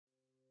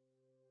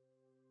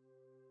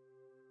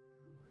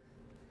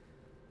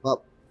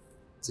Well,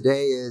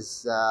 today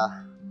is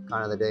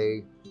kind of the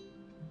day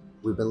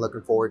we've been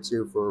looking forward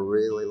to for a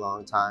really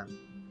long time.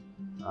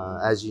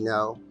 As you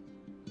know,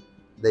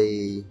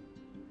 the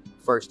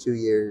first 2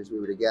 years we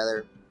were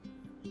together,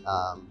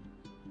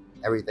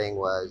 everything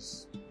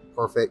was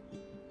perfect.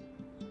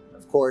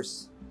 Of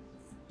course,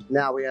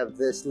 now we have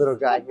this little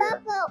guy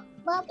here.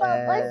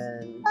 Papa,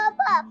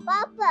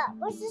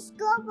 where's the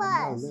school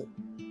bus?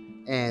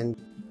 And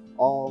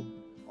all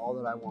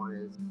that I want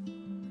is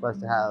for us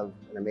to have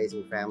an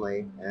amazing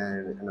family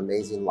and an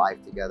amazing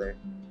life together.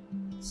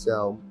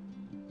 So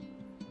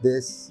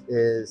this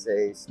is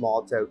a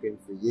small token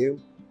for you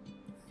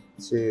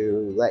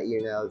to let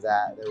you know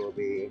that there will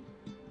be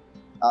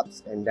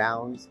ups and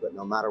downs, but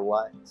no matter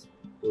what,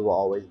 we will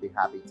always be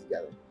happy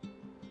together.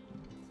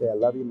 Say, I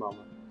love you,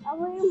 Mama. I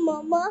love you,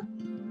 Mama.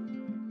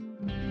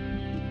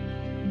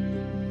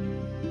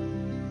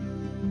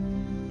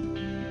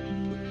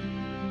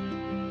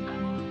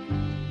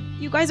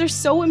 You guys are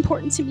so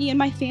important to me and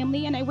my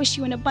family, and I wish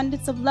you an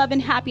abundance of love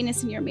and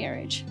happiness in your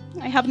marriage.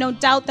 I have no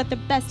doubt that the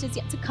best is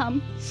yet to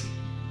come,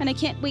 and I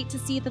can't wait to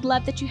see the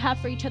love that you have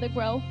for each other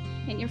grow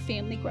and your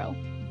family grow.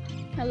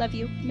 I love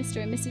you, Mr.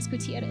 and Mrs.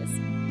 Gutierrez.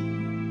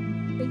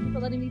 Thank you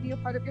for letting me be a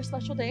part of your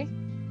special day.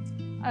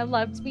 I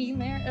loved being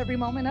there every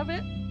moment of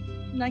it,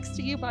 next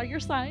to you by your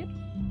side.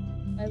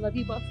 I love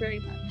you both very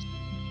much.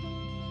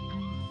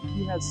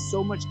 He has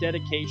so much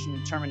dedication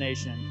and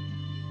determination.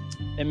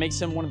 It makes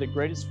him one of the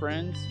greatest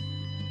friends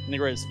and the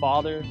greatest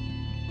father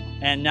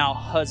and now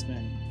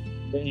husband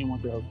that anyone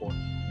could hope for.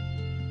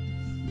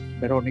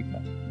 Verónica,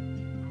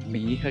 mi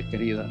hija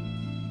querida,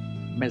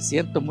 me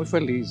siento muy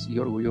feliz y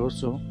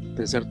orgulloso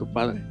de ser tu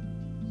padre.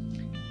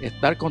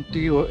 Estar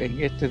contigo en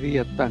este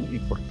día tan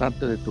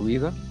importante de tu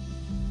vida,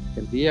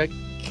 el día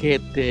que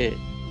te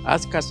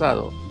has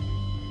casado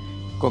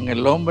con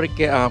el hombre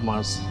que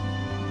amas.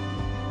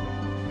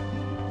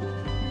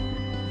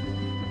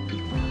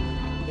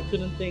 I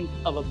couldn't think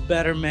of a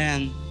better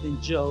man than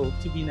Joe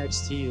to be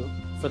next to you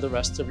for the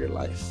rest of your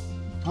life.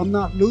 I'm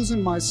not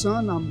losing my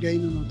son, I'm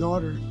gaining a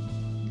daughter.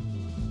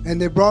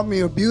 And they brought me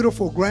a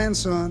beautiful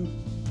grandson,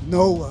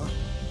 Noah.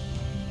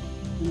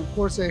 And of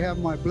course they have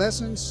my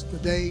blessings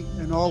today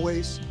and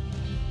always.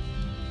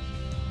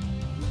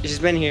 She's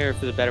been here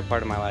for the better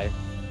part of my life.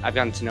 I've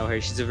gotten to know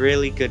her. She's a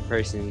really good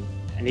person.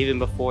 And even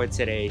before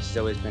today, she's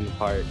always been a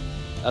part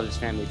of this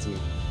family to me.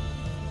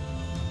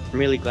 I'm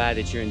really glad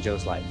that you're in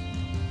Joe's life.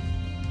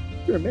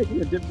 You're making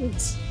a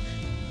difference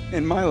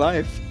in my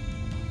life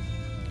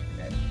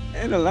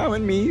and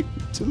allowing me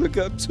to look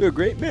up to a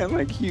great man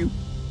like you.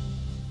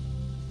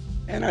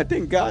 And I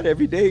thank God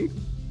every day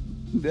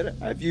that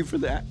I have you for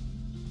that.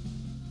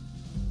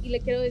 Y le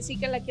quiero decir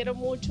que la quiero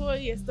mucho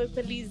y estoy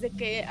feliz de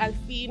que al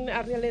fin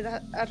ha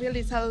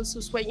realizado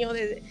su sueño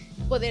de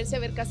poderse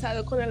haber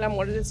casado con el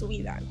amor de su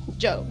vida,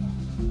 Joe.